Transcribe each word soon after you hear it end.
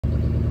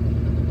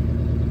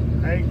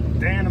Hey,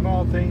 Dan of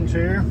all things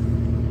here,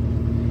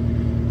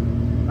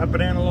 up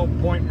at Antelope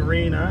Pointe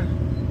Marina.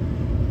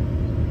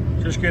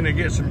 Just gonna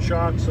get some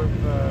shots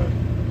of the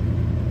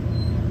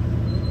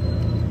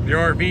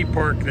RV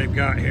park they've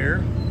got here.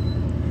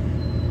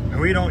 And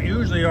we don't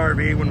usually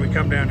RV when we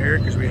come down here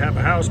because we have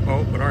a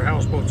houseboat, but our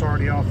houseboat's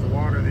already off the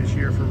water this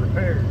year for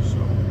repairs. So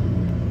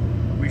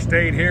we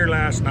stayed here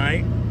last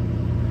night.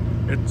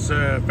 It's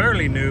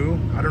fairly new.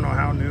 I don't know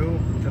how new,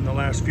 within the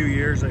last few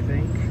years, I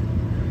think.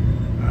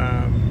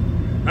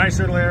 Nice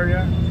little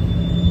area.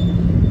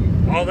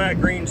 All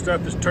that green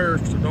stuff is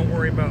turf, so don't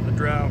worry about the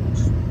drought.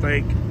 It's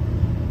fake.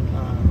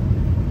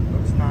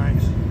 Looks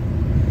nice.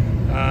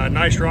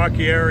 Nice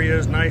rocky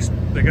areas. Nice.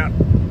 They got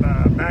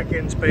back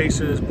end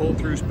spaces, pull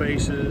through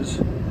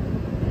spaces.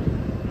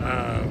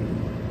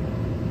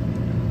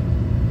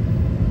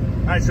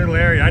 Nice little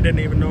area. I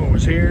didn't even know it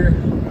was here.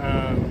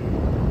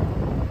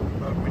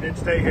 But we did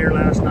stay here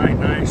last night.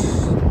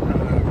 Nice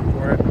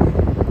for it.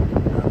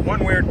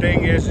 One weird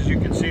thing is you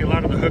can see a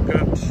lot of the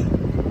hookups,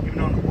 even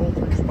on the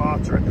pull-through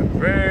spots, are at the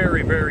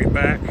very, very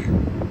back.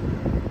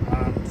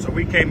 So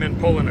we came in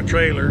pulling a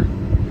trailer.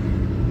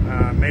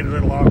 Made it a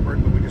little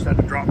awkward, but we just had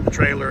to drop the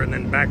trailer and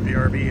then back the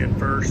RV in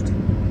first to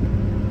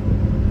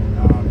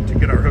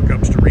get our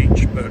hookups to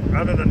reach. But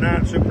other than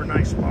that, super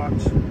nice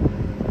spots.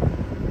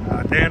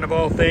 Dan of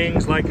all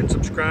things, like and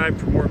subscribe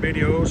for more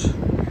videos.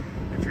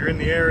 If you're in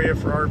the area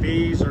for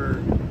RVs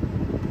or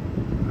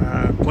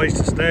place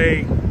to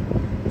stay,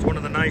 it's one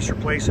of the nicer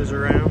places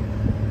around.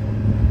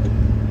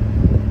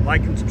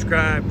 Like and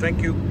subscribe.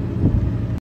 Thank you.